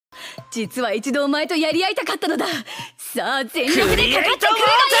実は一度お前とやり合いたかったのだ。さあ全力でかかってくれ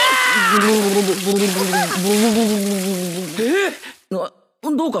がい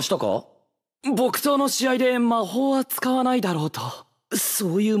い。どうかしたか？僕との試合で魔法は使わないだろうと。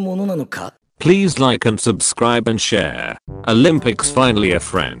そういうものなのか？ Please like and subscribe and share. Olympics finally a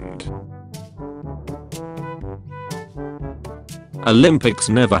friend. Olympics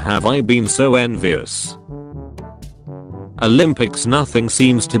never have I been so envious. Olympics nothing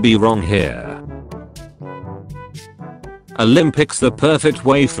seems to be wrong here. Olympics the perfect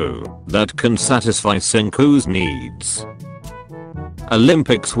waifu that can satisfy Senku's needs.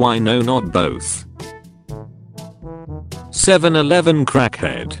 Olympics why no not both. 7-Eleven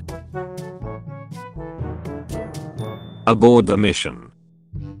crackhead. Aboard the mission.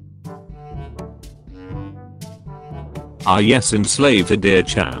 Ah yes, enslaved a dear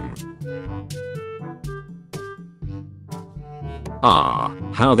Chan. Ah,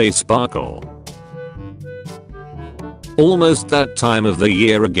 how they sparkle. Almost that time of the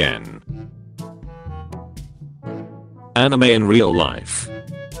year again. Anime in real life.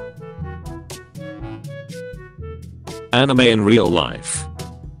 Anime in real life.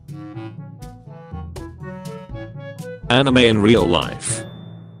 Anime in real life.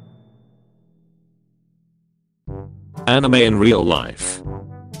 Anime in real life.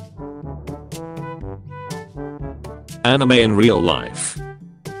 Anime in real life.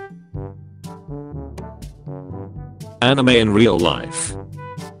 Anime in real life.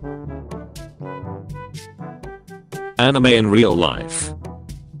 Anime in real life.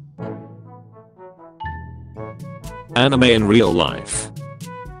 Anime in real life.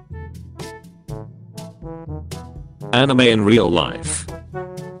 Anime in real life.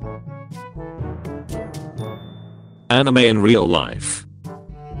 Anime in real life.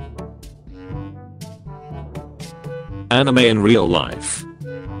 Anime in real life.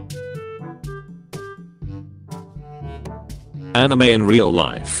 Anime in real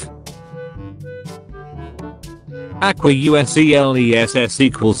life. Aqua USELESS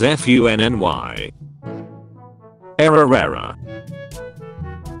equals FUNNY. Error.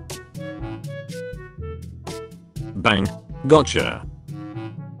 Bang. Gotcha.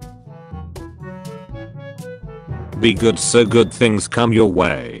 Be good so good things come your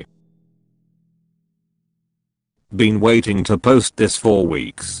way. Been waiting to post this for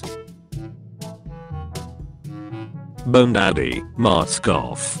weeks. Bone Daddy, mask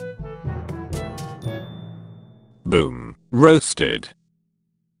off. Boom. Roasted.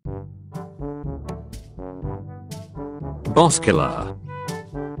 Boss killer.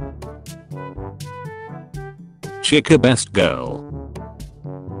 Chica best girl.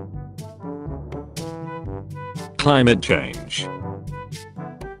 Climate change.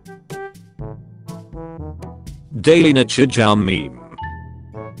 Daily jojomemes.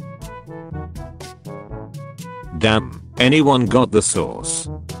 Damn, anyone got the sauce?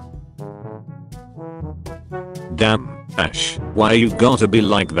 Damn, Ash, why you gotta be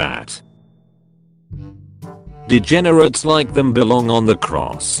like that? Degenerates like them belong on the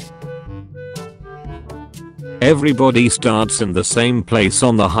cross. Everybody starts in the same place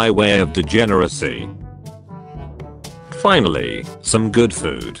on the highway of degeneracy. Finally, some good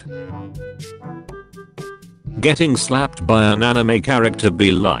food. Getting slapped by an anime character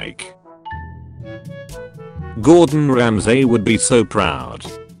be like. Gordon Ramsay would be so proud.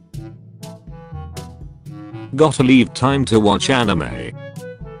 Gotta leave time to watch anime.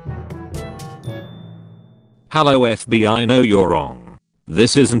 Hello FBI, know you're wrong.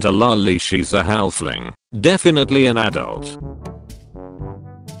 This isn't a lolly, she's a halfling. Definitely an adult.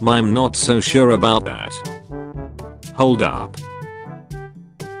 I'm not so sure about that. Hold up.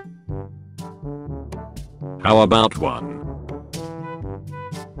 How about one?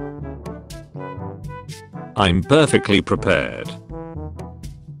 I'm perfectly prepared.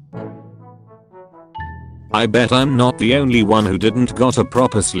 I bet I'm not the only one who didn't got a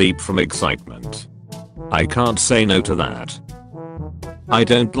proper sleep from excitement. I can't say no to that. I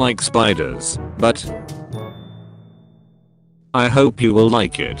don't like spiders, but I hope you will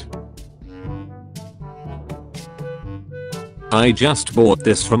like it. I just bought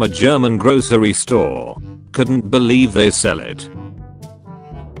this from a German grocery store. Couldn't believe they sell it.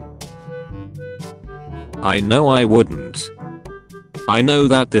 I know I wouldn't. I know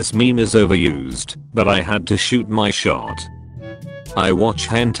that this meme is overused, but I had to shoot my shot. I watch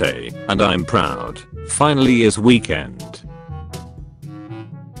hentai, and I'm proud. Finally is weekend.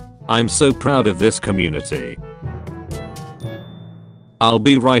 I'm so proud of this community. I'll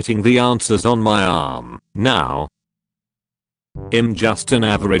be writing the answers on my arm, now. I'm just an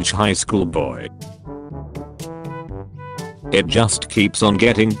average high school boy. It just keeps on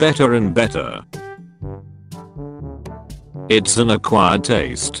getting better and better. It's an acquired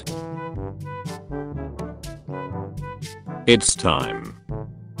taste. It's time.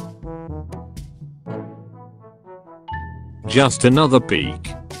 Just another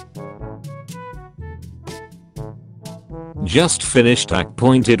peek. Just finished act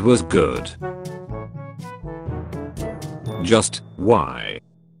point, it was good. Just why?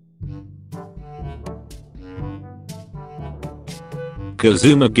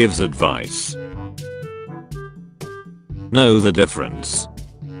 Kazuma gives advice. Know the difference.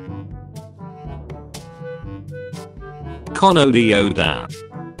 Konodioda.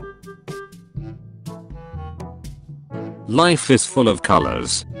 Life is full of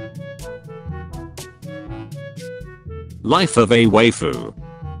colors. Life of a waifu.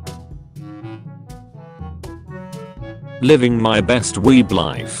 Living my best weeb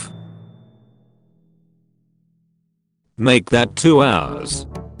life. Make that 2 hours.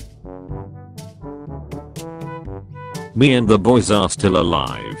 Me and the boys are still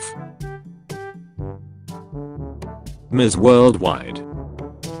alive. Ms. Worldwide.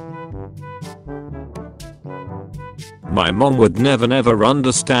 My mom would never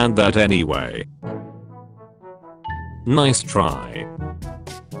understand that anyway. Nice try.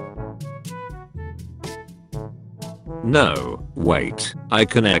 No, wait, I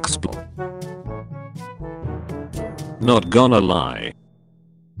can explore. Not gonna lie.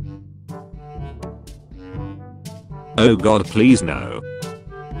 Oh god, please no.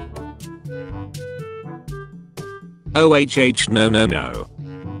 OHH, no.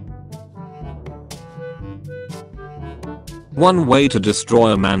 One way to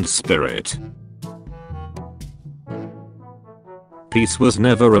destroy a man's spirit. Peace was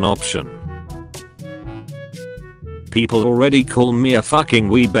never an option. People already call me a fucking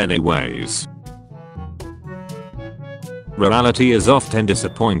weeb anyways. Reality is often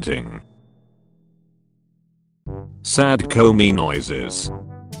disappointing. Sad Komi noises.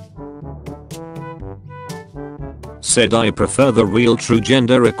 Said I prefer the real true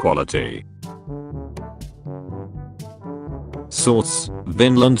gender equality. Source,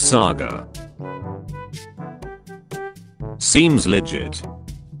 Vinland Saga. Seems legit.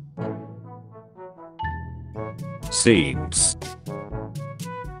 Seems.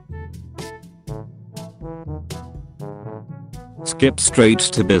 Skip straight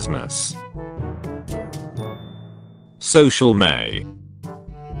to business. Social May.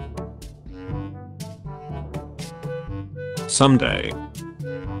 Someday.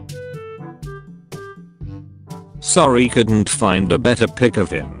 Sorry, couldn't find a better pic of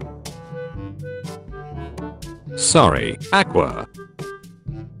him. Sorry, Aqua.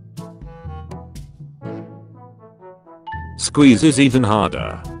 Squeeze is even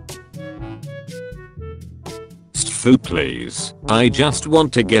harder. Stfu please, I just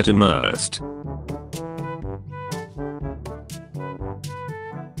want to get immersed.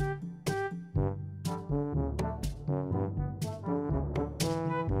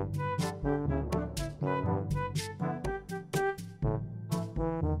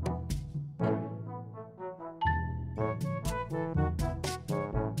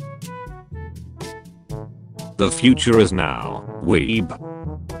 The future is now, weeb.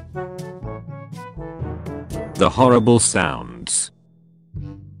 The horrible sounds.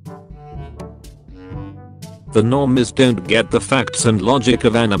 The norm is don't get the facts and logic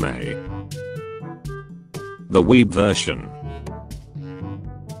of anime. The weeb version.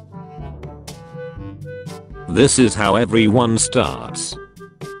 This is how everyone starts.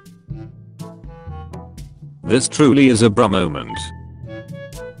 This truly is a bruh moment.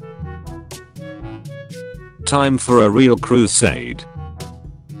 Time for a real crusade.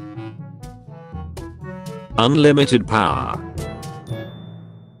 Unlimited power.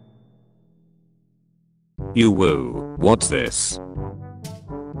 You woo, what's this?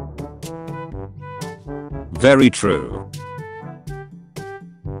 Very true.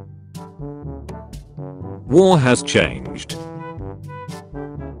 War has changed.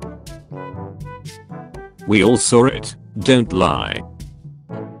 We all saw it, don't lie.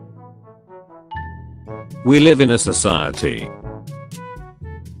 We live in a society.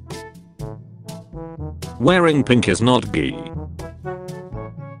 Wearing pink is not gay.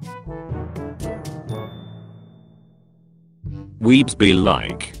 Weebs be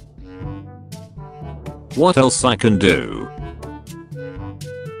like. What else I can do?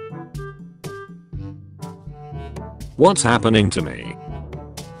 What's happening to me?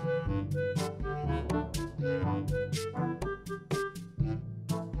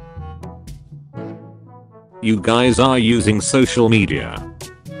 You guys are using social media.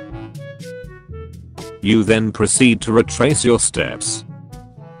 You then proceed to retrace your steps.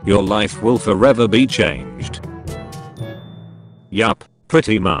 Your life will forever be changed. Yup,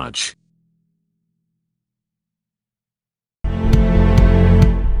 pretty much.